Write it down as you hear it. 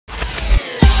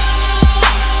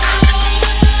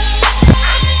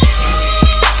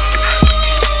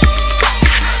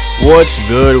What's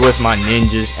good with my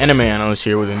ninjas? Anime Analyst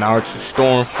here with a Naruto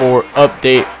Storm 4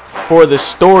 update for the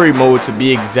story mode to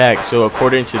be exact. So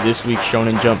according to this week's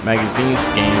Shonen Jump magazine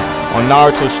scan, on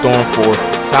Naruto Storm 4,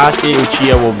 Sasuke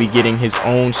Uchiha will be getting his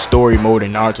own story mode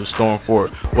in Naruto Storm 4.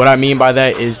 What I mean by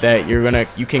that is that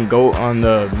you can go on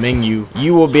the menu.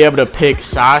 You will be able to pick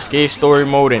Sasuke story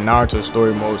mode and Naruto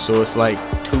story mode. So it's like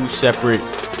two separate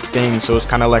things. So it's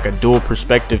kind of like a dual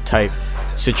perspective type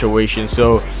situation.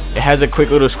 So it has a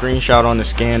quick little screenshot on the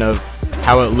scan of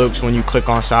how it looks when you click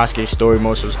on Sasuke's story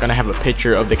mode. So it's gonna have a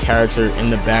picture of the character in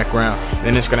the background,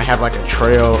 then it's gonna have like a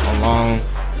trail along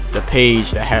the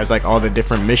page that has like all the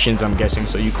different missions, I'm guessing.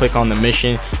 So you click on the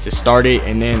mission to start it,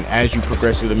 and then as you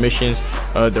progress through the missions,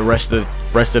 the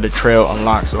rest of the trail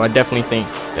unlocks. So I definitely think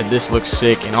that this looks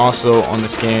sick. And also on the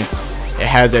scan, it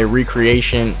has a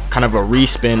recreation, kind of a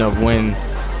respin of when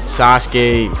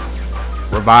Sasuke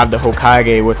revived the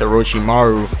Hokage with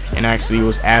Orochimaru and actually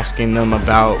was asking them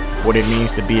about what it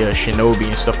means to be a shinobi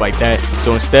and stuff like that.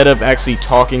 So instead of actually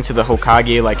talking to the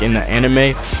Hokage like in the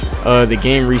anime, the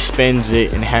game respins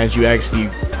it and has you actually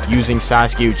using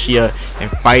Sasuke Uchiha and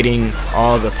fighting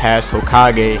all the past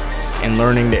Hokage and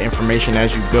learning the information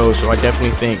as you go. So I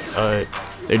definitely think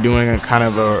they're doing a kind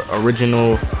of a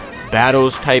original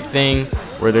battles type thing,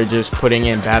 where they're just putting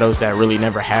in battles that really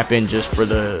never happened just for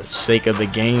the sake of the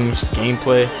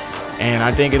gameplay. And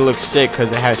I think it looks sick because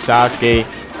it has Sasuke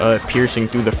piercing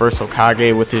through the first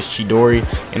Hokage with his Chidori,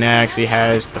 and it actually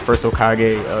has the first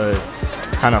Hokage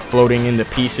kind of floating in the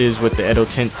pieces with the Edo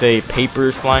Tensei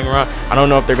papers flying around. I don't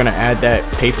know if they're gonna add that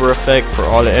paper effect for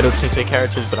all the Edo Tensei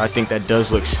characters, but I think that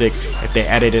does look sick if they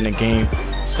add it in a game.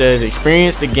 It says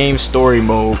experience the game story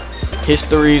mode.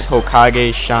 History's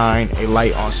Hokage shine a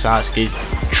light on Sasuke's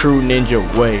true ninja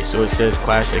way. So it says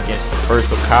clash against the first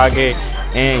Hokage,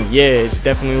 and yeah, it's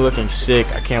definitely looking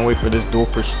sick. I can't wait for this dual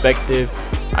perspective.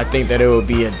 I think that it will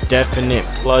be a definite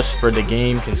plus for the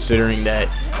game, considering that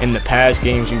in the past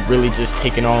games you've really just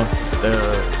taken on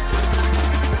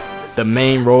the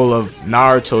main role of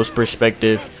Naruto's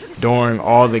perspective during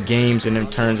all the games and in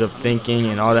terms of thinking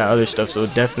and all that other stuff. So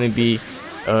it'll definitely be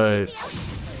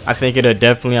I think it'll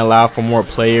definitely allow for more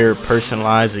player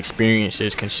personalized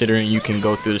experiences, considering you can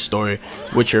go through the story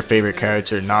with your favorite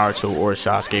character, Naruto or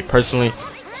Sasuke. Personally,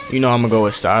 you know I'm gonna go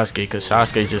with Sasuke because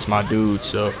Sasuke is just my dude.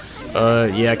 So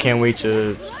yeah, I can't wait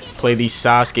to play these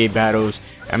Sasuke battles.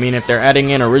 I mean, if they're adding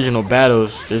in original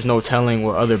battles, there's no telling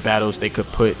what other battles they could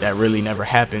put that really never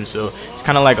happened. So it's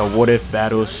kind of like a what if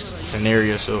battles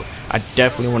scenario. So I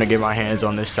definitely want to get my hands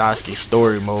on this Sasuke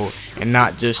story mode and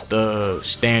not just the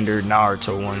standard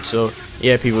Naruto one. So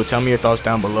yeah, people, tell me your thoughts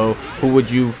down below.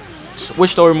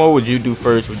 Which story mode would you do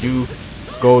first? Would you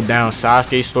go down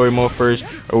Sasuke story mode first,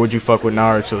 or would you fuck with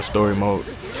Naruto story mode?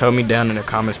 Tell me down in the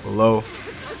comments below.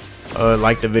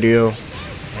 Like the video,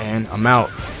 and I'm out.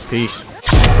 Peace.